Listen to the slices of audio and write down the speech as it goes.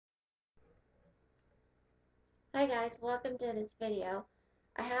Hi guys, welcome to this video.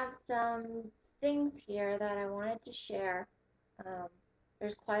 I have some things here that I wanted to share. Um,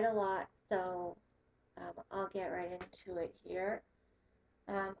 there's quite a lot, so I'll get right into it here.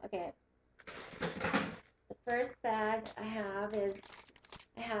 Okay, the first bag I have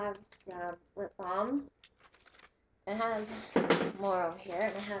some lip balms. I have some more over here,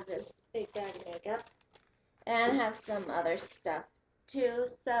 and I have this big bag of makeup, and I have some other stuff too.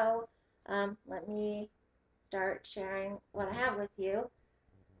 So let me start sharing what I have with you.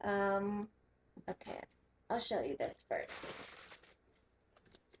 Okay, I'll show you this first.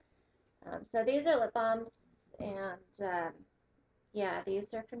 So these are lip balms, and yeah,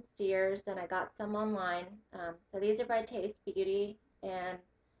 these are from Sears, and I got some online. So these are by Taste Beauty, and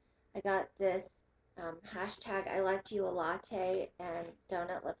I got this hashtag I like you a latte and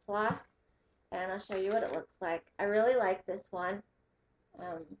donut lip gloss, and I'll show you what it looks like. I really like this one.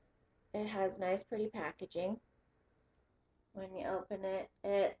 It has nice, pretty packaging. When you open it,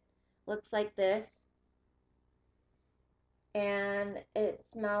 it looks like this. And it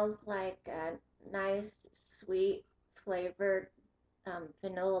smells like a nice, sweet, flavored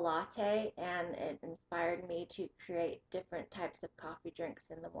vanilla latte, and it inspired me to create different types of coffee drinks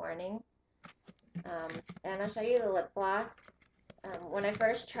in the morning. And I'll show you the lip gloss. When I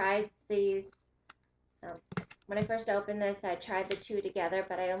first tried these, when I first opened this, I tried the two together,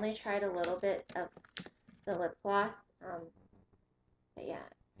 but I only tried a little bit of the lip gloss. But yeah,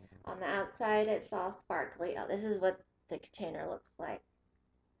 on the outside, it's all sparkly. Oh, this is what the container looks like.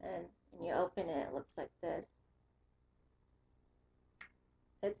 And when you open it, it looks like this.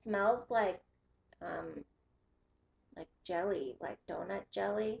 It smells like jelly, like donut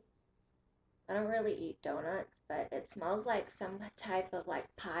jelly. I don't really eat donuts, but it smells like some type of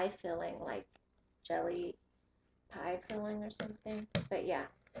like pie filling, like jelly pie filling or something. But yeah.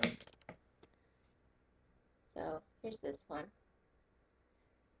 So here's this one.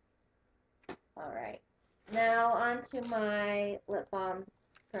 All right. Now on to my lip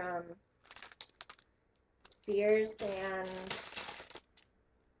balms from Sears and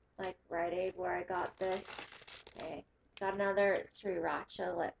like Rite Aid, where I got this. Okay, got another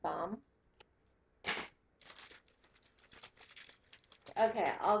Sriracha lip balm.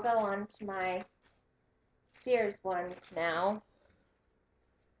 Okay, I'll go on to my Sears ones now.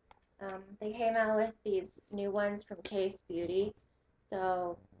 They came out with these new ones from Taste Beauty,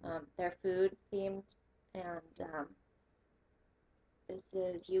 so they're food themed, and this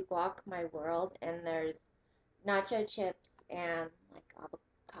is You Guac My World, and there's nacho chips and like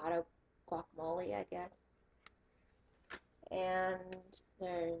avocado guacamole, I guess. And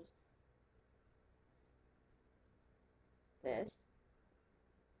there's this,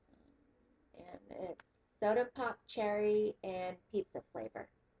 and it's soda pop cherry and pizza flavor.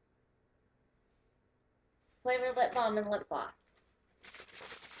 Flavored lip balm and lip gloss.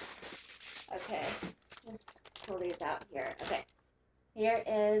 Okay, just pull these out here. Okay, here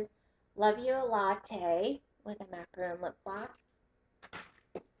is Love You a Latte with a macaroon lip gloss.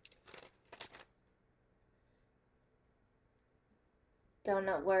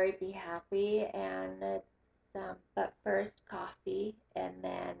 Don't Worry, Be Happy, and it's but first coffee, and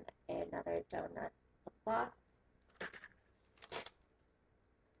then another donut lip gloss.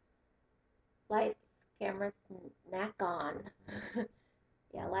 Lights, camera, snack on.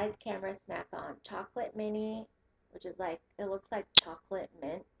 Yeah, lights, camera, snack on. Chocolate mini, which is like, it looks like chocolate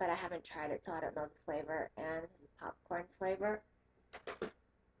mint, but I haven't tried it, so I don't know the flavor. And this is popcorn flavor.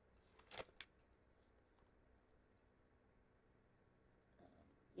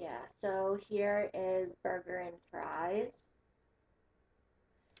 Yeah, so here is burger and fries.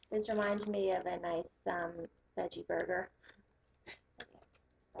 This reminds me of a nice veggie burger.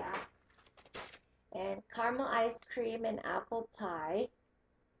 That. And caramel ice cream and apple pie.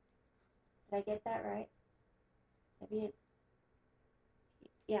 Did I get that right? Maybe it's,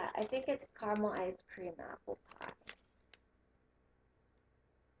 yeah, I think it's caramel ice cream apple pie.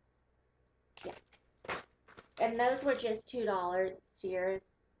 Yeah. And those were just $2 at Sears.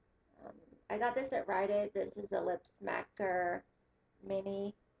 I got this at Rite Aid. This is a lip smacker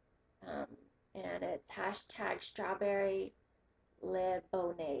mini. And it's hashtag strawberry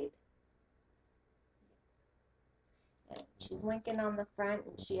lemonade. And she's winking on the front,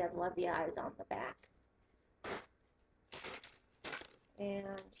 and she has lovey eyes on the back.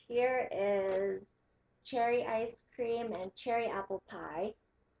 And here is cherry ice cream and cherry apple pie.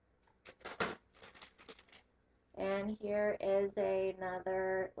 And here is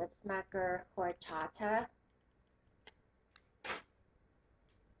another lip smacker horchata.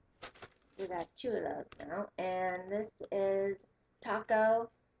 We got two of those now. And this is taco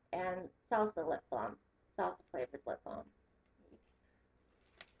and salsa lip balm. salsa flavored lip balm.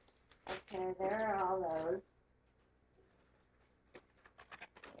 Okay, there are all those.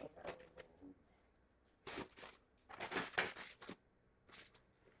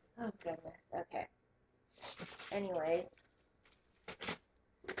 Oh goodness, okay. Anyways,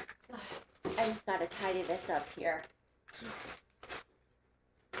 I just gotta tidy this up here.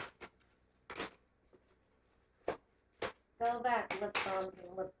 Go back, lip balms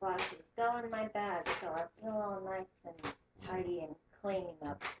and lip glosses. Go in my bag so I feel all nice and tidy and clean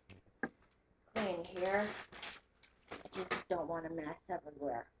up. Clean here. I just don't want a mess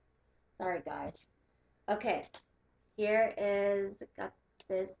everywhere. Sorry, guys. Okay, here is, got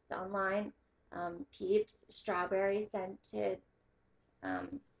this online. Peeps strawberry scented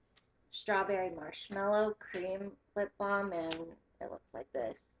strawberry marshmallow cream lip balm, and it looks like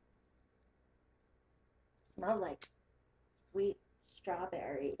this. It smells like sweet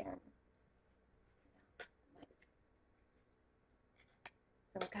strawberry and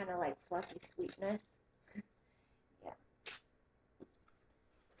some kind of like fluffy sweetness. Yeah.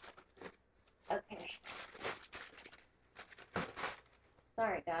 Okay.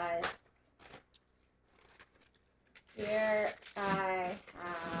 Sorry, guys. Here I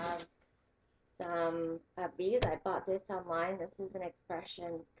have some of these. I bought this online. This is an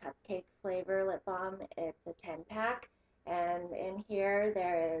Expressions cupcake flavor lip balm. It's a 10-pack. And in here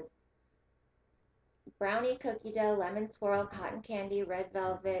there is brownie, cookie dough, lemon swirl, cotton candy, red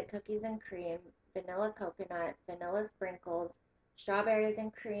velvet, cookies and cream, vanilla coconut, vanilla sprinkles, strawberries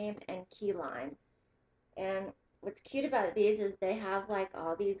and cream, and key lime. And what's cute about these is they have like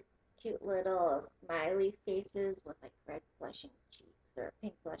all these cute little smiley faces with like red blushing cheeks or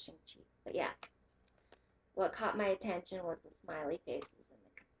pink blushing cheeks. But yeah, what caught my attention was the smiley faces in the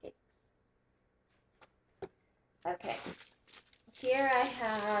cupcakes. Okay, here I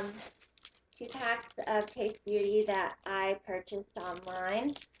have 2 packs of Taste Beauty that I purchased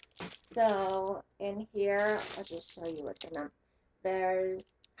online. So in here, I'll just show you what's in them. There's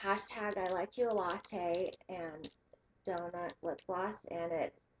hashtag I like you a latte and donut lip gloss, and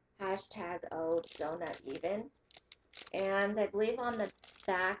it's hashtag oh donut even. And I believe on the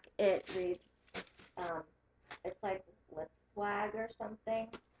back it reads, it's like lip swag or something.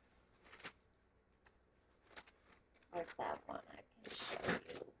 Where's that one? I can show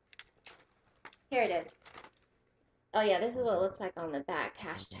you. Here it is. Oh yeah, this is what it looks like on the back.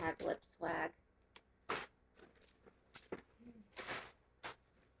 Hashtag lip swag.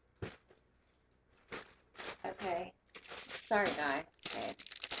 Okay. Sorry guys. Okay.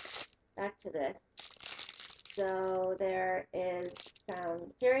 Back to this. So there is some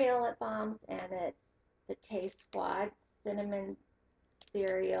cereal lip balms, and it's the Taste Squad cinnamon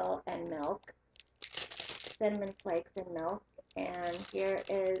cereal and milk. Cinnamon flakes and milk. And here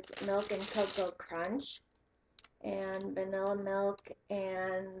is milk and cocoa crunch, and vanilla milk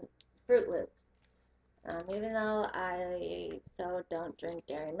and Fruit Loops. Even though I don't drink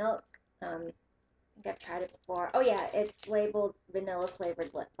dairy milk, I think I've tried it before. Oh yeah, it's labeled vanilla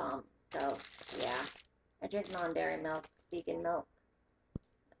flavored lip balm. So yeah, I drink non-dairy milk, vegan milk.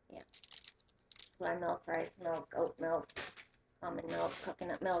 Yeah, soy milk, rice milk, oat milk, almond milk,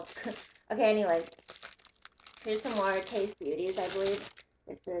 coconut milk. Okay, anyways, here's some more Taste Beauties. I believe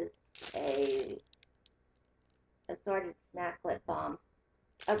this is a assorted snack lip balm.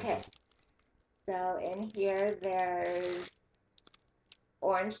 Okay, so in here there's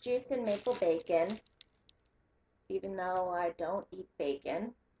orange juice and maple bacon, even though I don't eat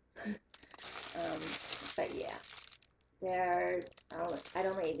bacon. But yeah, there's, I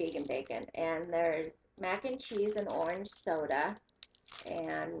don't eat vegan bacon, and there's mac and cheese and orange soda,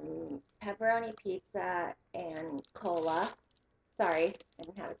 and pepperoni pizza and cola. Sorry, I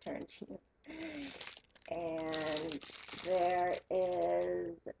didn't have a turn to you. And there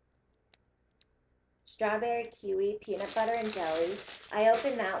is strawberry kiwi peanut butter and jelly. I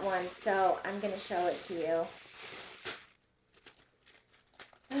opened that one, so I'm going to show it to you.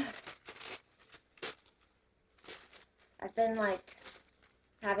 I've been like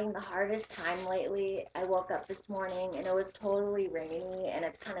having the hardest time lately. I woke up this morning and it was totally rainy and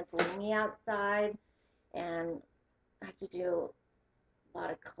it's kind of gloomy outside, and I have to do a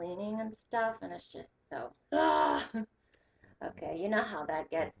lot of cleaning and stuff, and it's just so okay, you know how that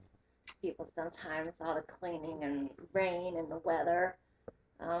gets people sometimes, all the cleaning and rain and the weather.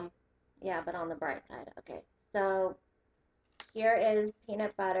 Yeah, but on the bright side. Okay, so here is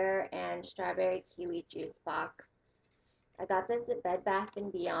peanut butter and strawberry kiwi juice box. I got this at Bed Bath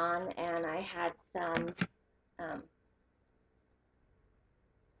 & Beyond, and I had some, oh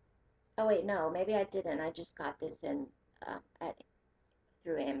wait, no, maybe I didn't. I just got this in at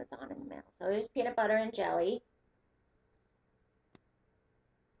through Amazon in the mail. So here's peanut butter and jelly.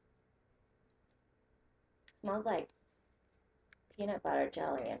 Smells like peanut butter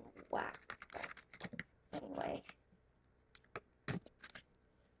jelly and wax. But anyway.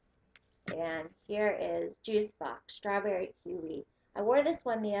 And here is Juice Box Strawberry Kiwi. I wore this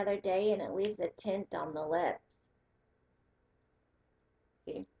one the other day and it leaves a tint on the lips.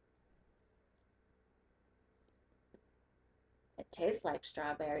 See? It tastes like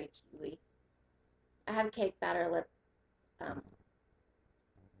strawberry kiwi. I have cake batter lip um,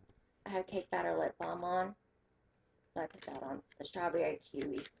 balm on. So I put that on the strawberry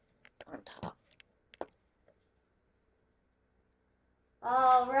kiwi on top.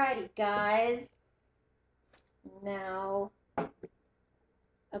 Alrighty, guys. Now,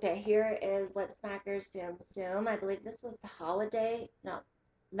 okay, here is Lip Smackers Zoom Zoom. I believe this was the holiday, no,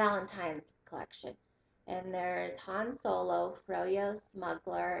 Valentine's collection. And there's Han Solo, Froyo,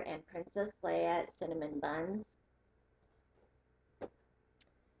 Smuggler, and Princess Leia cinnamon buns.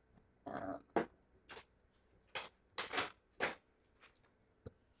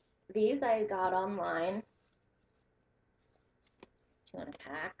 These I got online, 2 in a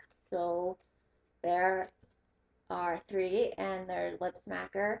pack. So there are 3, and there's Lip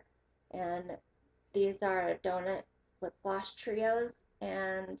Smacker, and these are donut lip gloss trios,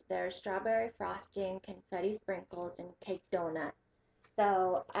 and there's strawberry frosting, confetti sprinkles, and cake donut.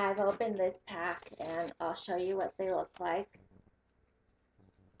 So I've opened this pack, and I'll show you what they look like.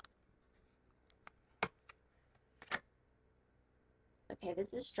 Okay,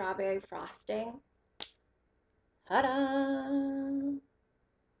 this is strawberry frosting. Ta-da!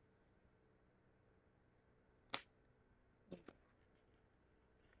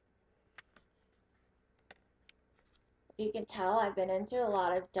 If you can tell, I've been into a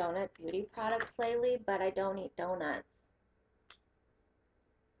lot of donut beauty products lately, but I don't eat donuts.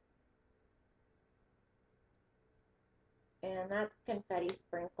 And that's confetti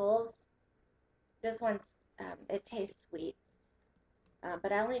sprinkles. This one's, it tastes sweet.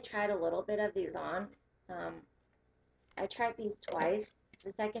 But I only tried a little bit of these on. I tried these twice.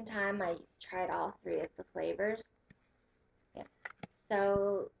 The second time I tried all 3 of the flavors. Yeah.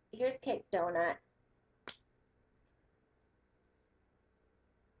 So here's cake donut.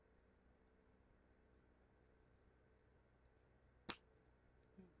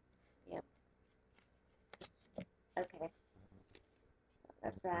 Yep. Okay. So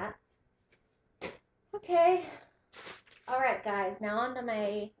that's that. Okay. Alright guys, now on to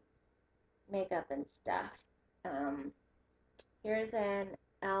my makeup and stuff. Here's an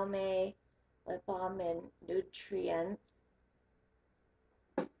Almay lip balm and nutrients.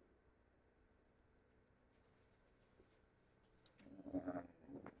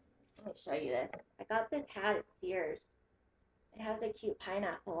 Let me show you this. I got this hat at Sears. It has a cute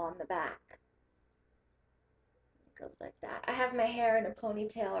pineapple on the back. It goes like that. I have my hair in a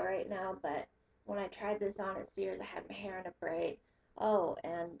ponytail right now, but when I tried this on at Sears, I had my hair in a braid. Oh,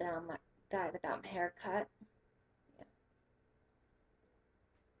 and guys, I got my hair cut. Yeah.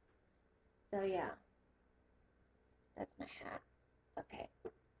 So yeah, that's my hat. Okay.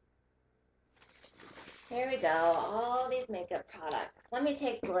 Here we go. All these makeup products. Let me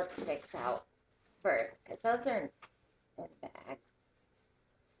take the lipsticks out first, because those are in bags.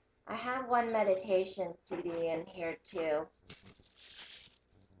 I have one meditation CD in here too.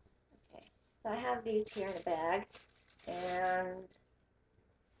 Okay, so I have these here in a bag, and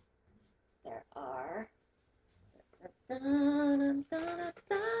there are.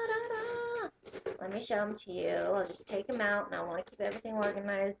 Let me show them to you. I'll just take them out, and I want to keep everything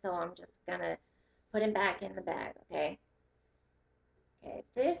organized, so I'm just gonna put them back in the bag. Okay. Okay,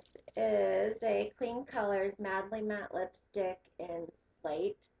 this is a Clean Colors Madly Matte Lipstick in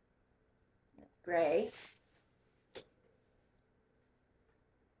Slate. It's gray.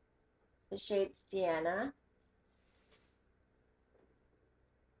 The shade Sienna.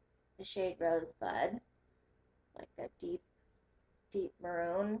 The shade Rosebud. Like a deep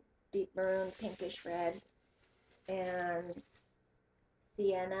maroon, pinkish red. And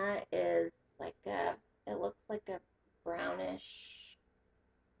Sienna is like it looks like a brownish,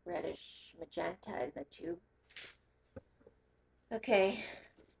 reddish magenta in the tube. Okay.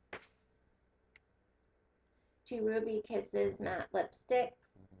 2 Ruby Kisses matte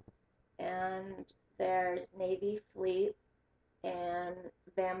lipsticks, and there's Navy Fleet and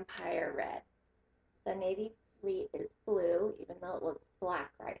Vampire Red. So Navy Fleet is blue, even though it looks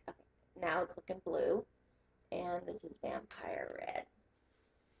black, right? Okay, now it's looking blue, and this is Vampire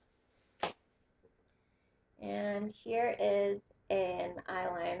Red. And here is an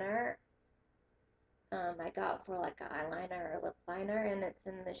eyeliner. I got for like an eyeliner or lip liner, and it's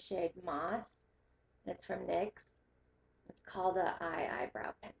in the shade Moss. It's from NYX. It's called the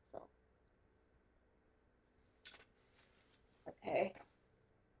Eyebrow Pencil. Okay.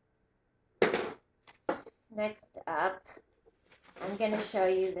 Next up, I'm going to show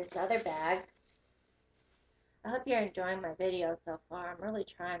you this other bag. I hope you're enjoying my video so far. I'm really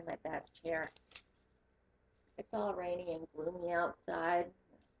trying my best here. It's all rainy and gloomy outside.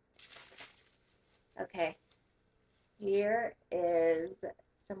 Okay. Here is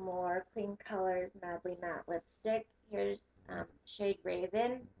some more Clean Colors Madly Matte lipstick. Here's shade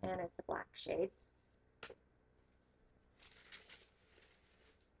Raven, and it's a black shade.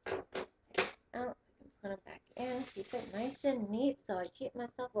 Out, I can put them back in, keep it nice and neat so I keep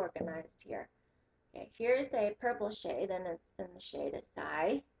myself organized here. Okay, here's a purple shade, and it's in the shade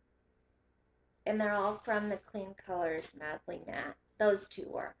Acai. And they're all from the Clean Colors Madly Matte. Those two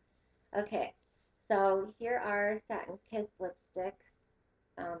were. Okay, so here are Satin Kiss lipsticks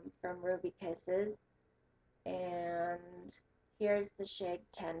from Ruby Kisses. And here's the shade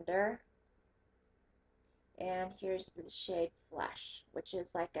Tender. And here's the shade Flesh, which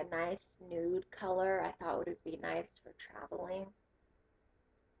is like a nice nude color. I thought it would be nice for traveling.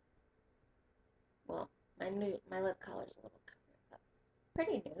 Well, my lip color is a little covered, but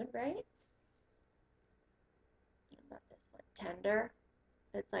pretty nude, right? What about this one? Tender.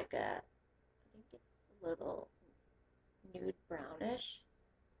 It's like a, I think it's a little nude brownish.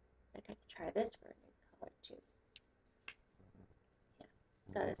 I think I could try this for a nude color too. Yeah,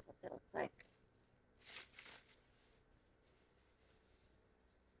 so this is what they look like.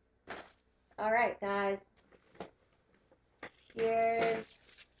 All right, guys. Here's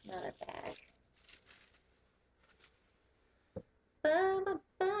another bag.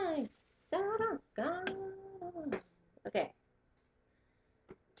 Okay.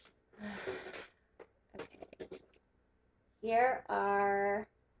 Okay. Here are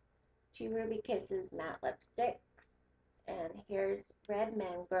two Ruby Kisses matte lipsticks. And here's Red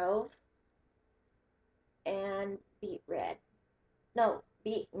Mangrove and Beet Red. No,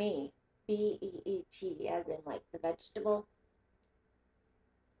 Beet Me. B-E-E-T, as in like the vegetable.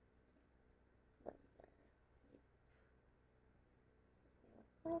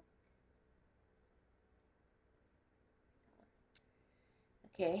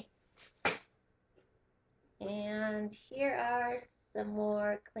 Okay. And here are some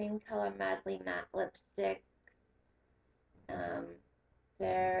more Clean Color Madly Matte lipsticks.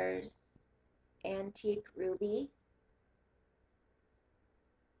 There's Antique Ruby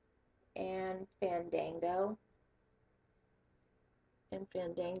and Fandango. And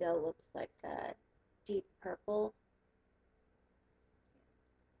Fandango looks like a deep purple.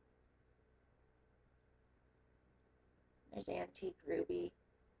 There's Antique Ruby.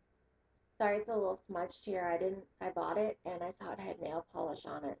 Sorry, it's a little smudged here. I bought it and I saw it had nail polish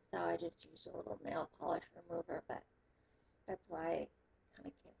on it, so I just used a little nail polish remover, but that's why I kind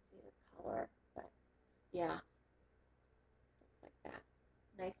of can't see the color. But yeah, looks like that.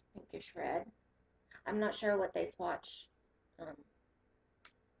 Nice pinkish red. I'm not sure what they swatch.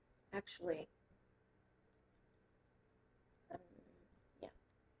 Actually, yeah,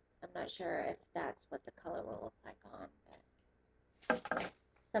 I'm not sure if that's what the color will look like on, but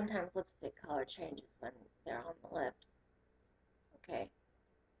sometimes lipstick color changes when they're on the lips. Okay.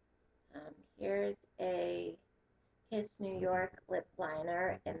 Here's a Kiss New York lip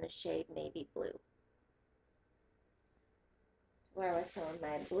liner in the shade Navy Blue. Where was some of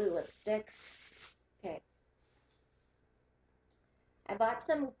my blue lipsticks? Okay. I bought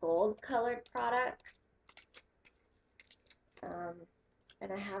some gold colored products.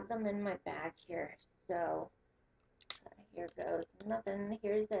 And I have them in my bag here. So here goes nothing.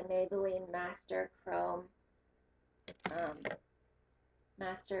 Here's the Maybelline Master Chrome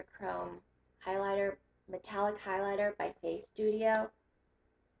highlighter, metallic highlighter by Face Studio.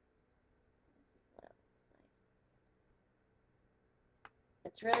 This is what it looks like.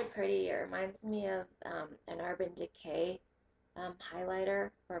 It's really pretty. It reminds me of an Urban Decay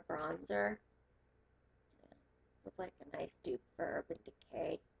highlighter or bronzer. Yeah. Looks like a nice dupe for Urban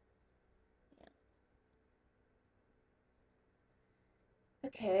Decay. Yeah.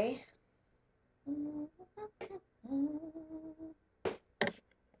 Okay.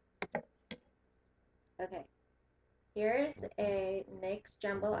 Okay. Here's a NYX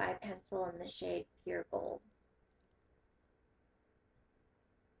Jumbo Eye Pencil in the shade Pure Gold.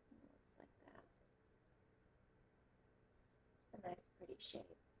 Looks like that. A nice pretty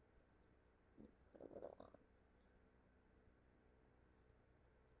shade. Put a little on.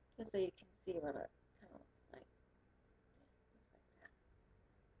 Just so you can see what it kind of looks like. Yeah,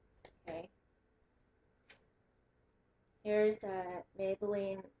 looks like that. Okay. Here's a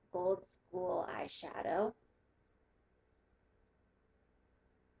Maybelline Gold School eyeshadow.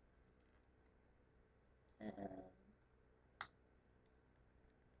 I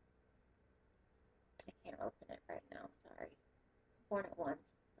can't open it right now, sorry. I've worn it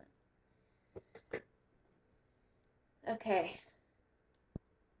once. Okay.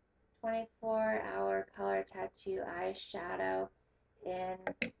 24-hour color tattoo eyeshadow in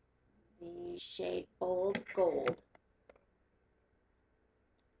the shade Bold Gold.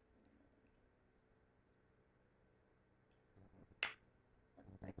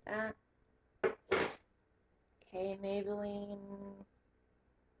 Looks like that. Okay, Maybelline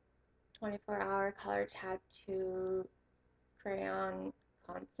 24-hour color tattoo crayon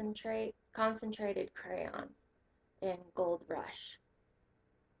concentrated crayon in Gold Rush.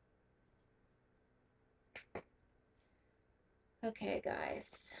 Okay,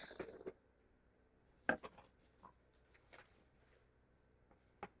 guys.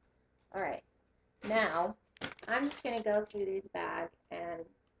 All right. Now, I'm just going to go through this bag and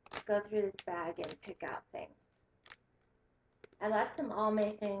pick out things. I got some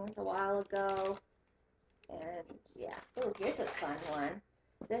Almay things a while ago, and yeah. Oh, here's a fun one.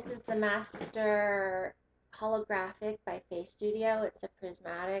 This is the Master Holographic by Face Studio. It's a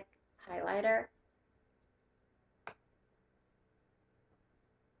prismatic highlighter.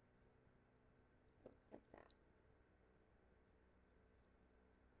 Looks like that.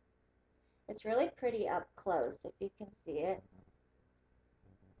 It's really pretty up close, if you can see it.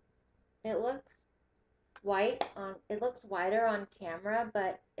 It looks whiter on camera,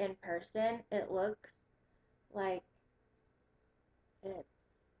 but in person it looks like it's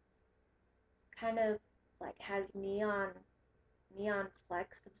kind of like has neon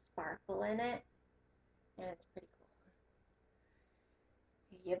flecks of sparkle in it, and it's pretty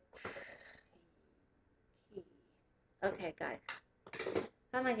cool. Yep. Okay, guys.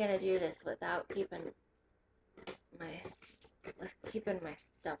 How am I gonna do this without keeping my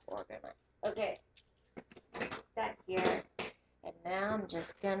stuff organized? Okay, that here, and now I'm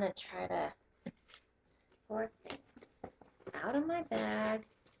just gonna try to pour things out of my bag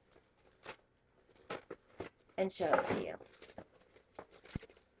and show it to you.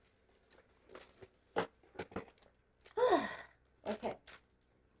 Okay.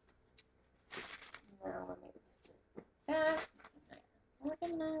 Now let me put this back. Nice and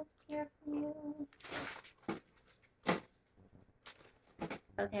organized here for you.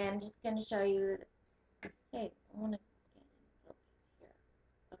 Okay, I'm just going to show you. Hey, I want to get in focus here.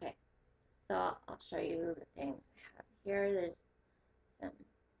 Okay, so I'll show you the things I have here. There's some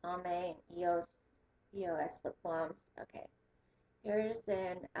Almay and EOS lip balms. Okay, here's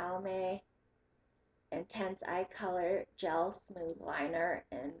an Almay Intense Eye Color Gel Smooth Liner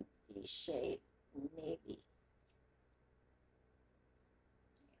in the shade Navy.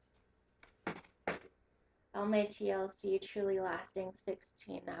 Almay TLC Truly Lasting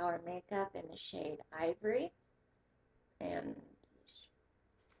 16-Hour Makeup in the shade Ivory. And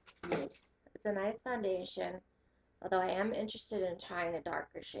yes, it's a nice foundation, although I am interested in trying a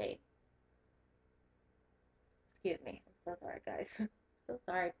darker shade. Excuse me. I'm so sorry, guys. So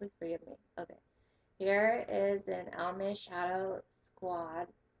sorry. Please forgive me. Okay. Here is an Almay Shadow Squad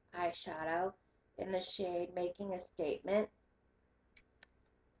eyeshadow in the shade Making a Statement.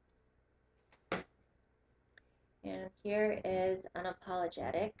 And here is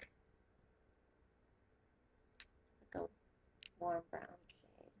Unapologetic. It's like a warm brown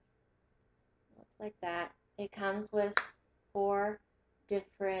shade. Looks like that. It comes with 4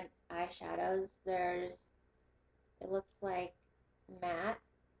 different eyeshadows. It looks like matte,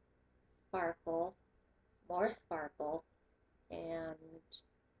 sparkle, more sparkle, and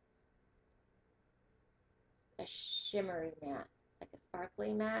a shimmery matte, like a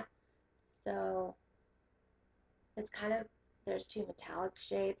sparkly matte. So it's kind of, there's 2 metallic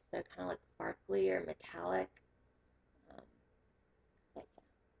shades. They're kind of like sparkly or metallic. But yeah,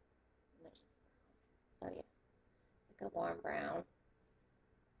 and there's a sparkle. So yeah, it's like a warm brown.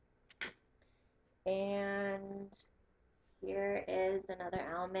 And here is another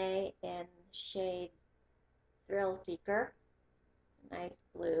Almay in shade Thrill Seeker. Nice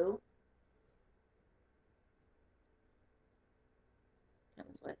blue.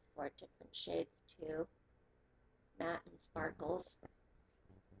 Comes with 4 different shades too. Matte and sparkles.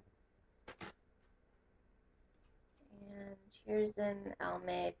 And here's an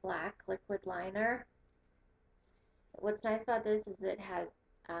Almay Black Liquid Liner. What's nice about this is it has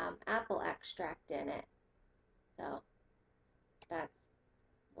apple extract in it. So that's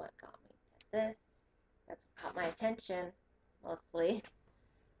what got me at this. That's what caught my attention mostly.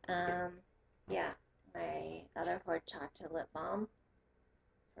 Yeah, my other horchata lip balm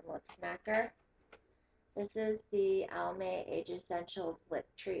from Lip Smacker. This is the Almay Age Essentials Lip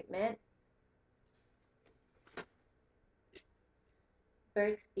Treatment.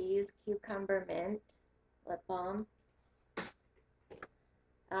 Burt's Bees Cucumber Mint Lip Balm.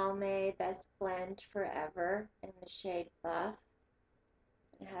 Almay Best Blend Forever in the shade Buff.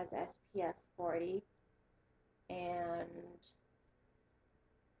 It has SPF 40. And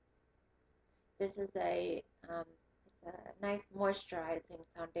this is it's a nice moisturizing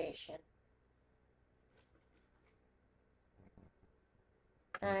foundation.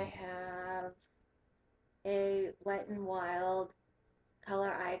 I have a Wet n Wild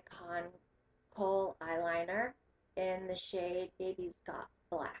Color Icon Kohl eyeliner in the shade Baby's Got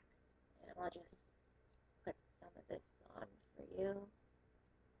Black. And I'll just put some of this on for you.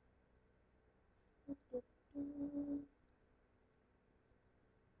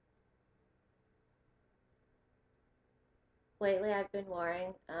 Lately I've been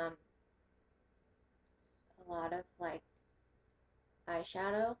wearing a lot of like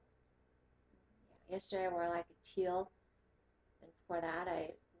eyeshadow. Yeah, yesterday I wore like a teal, and before that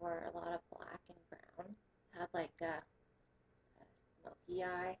I wore a lot of black and brown. Had like a smoky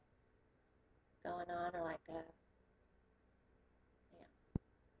eye going on, or like a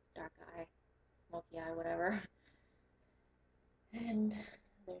dark eye, smoky eye, whatever. And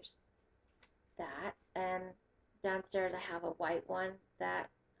there's that. And downstairs I have a white one that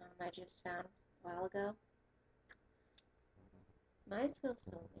I just found a while ago. My eyes feel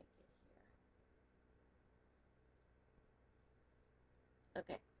so naked here.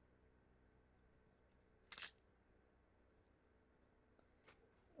 Okay.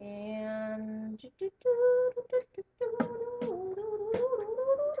 And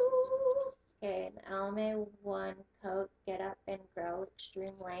okay, an Almay One Coat Get Up and Grow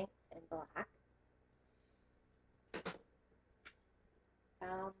Extreme Length in black.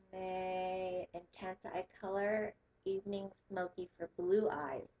 Almay Intense Eye Color Evening Smoky for Blue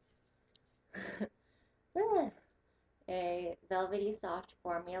Eyes. A velvety soft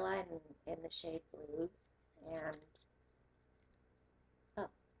formula in the shade Blues. And oh, I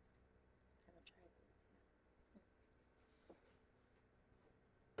haven't tried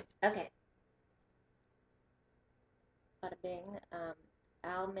this yet. Okay. Bada bing.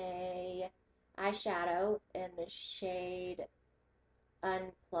 Almay eyeshadow in the shade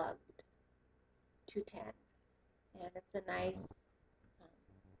Unplugged 210, and it's a nice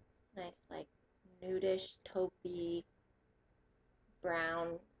like nudish taupey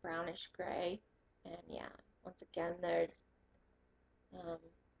brownish gray. And yeah, once again there's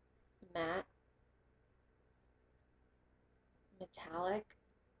matte, metallic,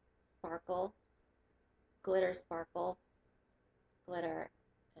 sparkle, glitter, sparkle, glitter,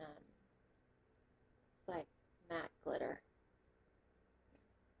 and it's like matte glitter.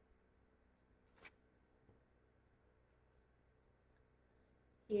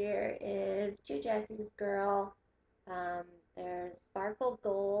 Here is To Jessie's Girl. There's Sparkle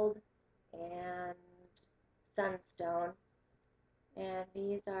Gold and Sunstone. And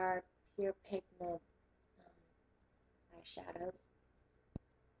these are pure pigment eyeshadows.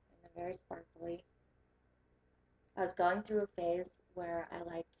 And they're very sparkly. I was going through a phase where I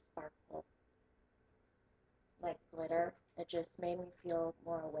liked sparkle, like glitter. It just made me feel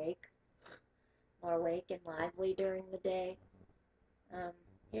more awake and lively during the day.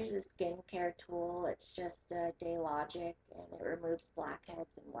 Here's a skincare tool. It's just Day Logic, and it removes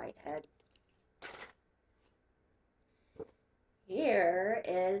blackheads and whiteheads. Here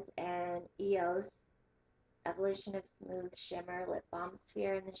is an EOS Evolution of Smooth Shimmer Lip Balm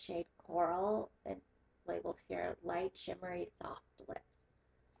Sphere in the shade Coral. It's labeled here Light Shimmery Soft Lips.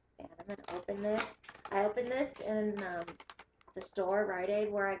 And I'm going to open this. I opened this in the store, Rite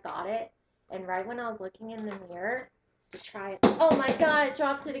Aid, where I got it. And right when I was looking in the mirror to try it. Oh my god, I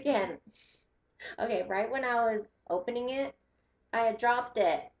dropped it again. Okay, right when I was opening it, I had dropped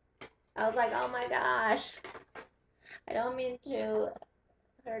it. I was like, oh my gosh. I don't mean to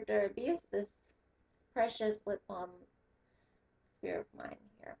hurt or abuse this precious lip balm sphere of mine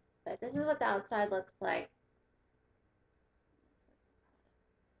here. But this is what the outside looks like.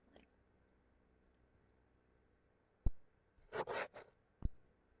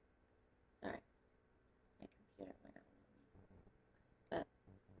 Sorry, my computer went out. But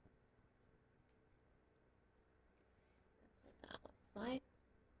that's what that looks like.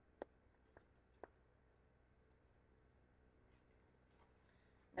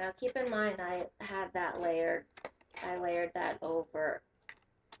 Now keep in mind I had that layered. I layered that over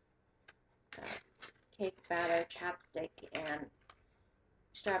cake batter, chapstick, and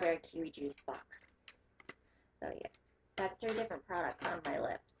strawberry kiwi juice box. So yeah, that's 3 different products on my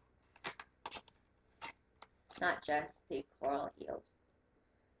lips, not just the coral eels.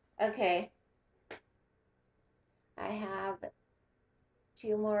 Okay, I have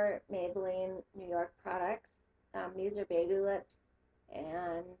 2 more Maybelline New York products. These are baby lips,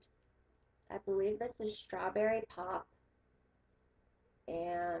 and I believe this is Strawberry Pop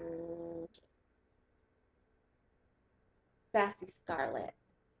and Sassy Scarlet.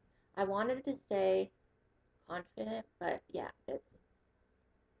 I wanted to say Confident, but yeah, it's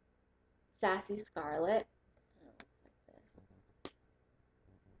Sassy Scarlet. Oh, it looks like this.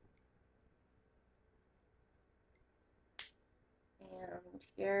 And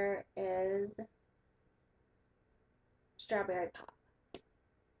here is Strawberry Pop.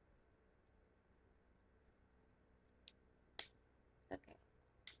 Okay.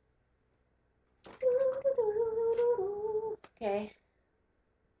 Okay.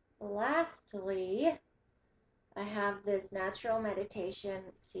 Lastly, I have this Natural Meditation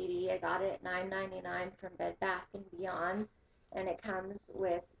CD. I got it at $9.99 from Bed Bath & Beyond, and it comes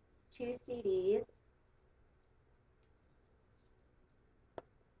with 2 CDs,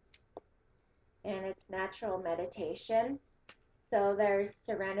 and it's Natural Meditation. So there's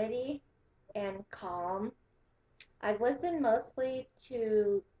Serenity and Calm. I've listened mostly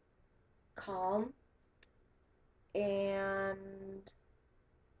to Calm, and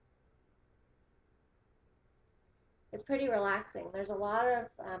it's pretty relaxing. There's a lot of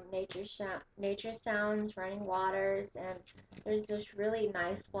nature sounds, running waters, and there's this really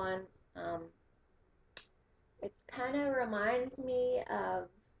nice one. Um, it kind of reminds me of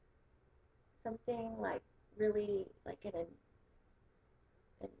something like really like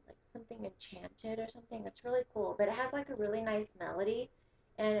like something enchanted or something. It's really cool, but it has like a really nice melody,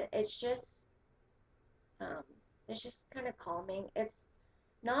 and um, it's just kind of calming. It's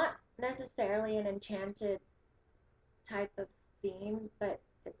not necessarily an enchanted type of theme, but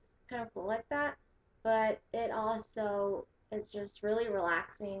it's kind of cool like that. But it also is just really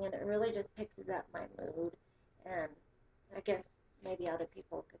relaxing, and it really just picks up my mood. And I guess maybe other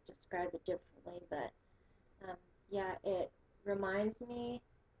people could describe it differently, but um, yeah, it reminds me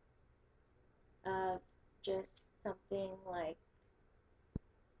of just something like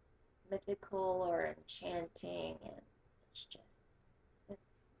mythical or enchanting, and it's it's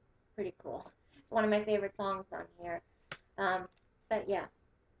pretty cool. It's one of my favorite songs on here. Um, but yeah,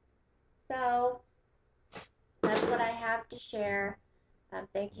 so that's what I have to share.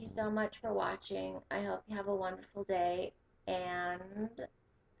 Thank you so much for watching. I hope you have a wonderful day, and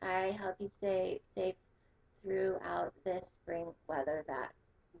I hope you stay safe throughout this spring weather that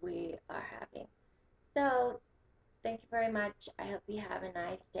we are having. So, thank you very much. I hope you have a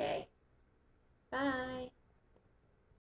nice day. Bye.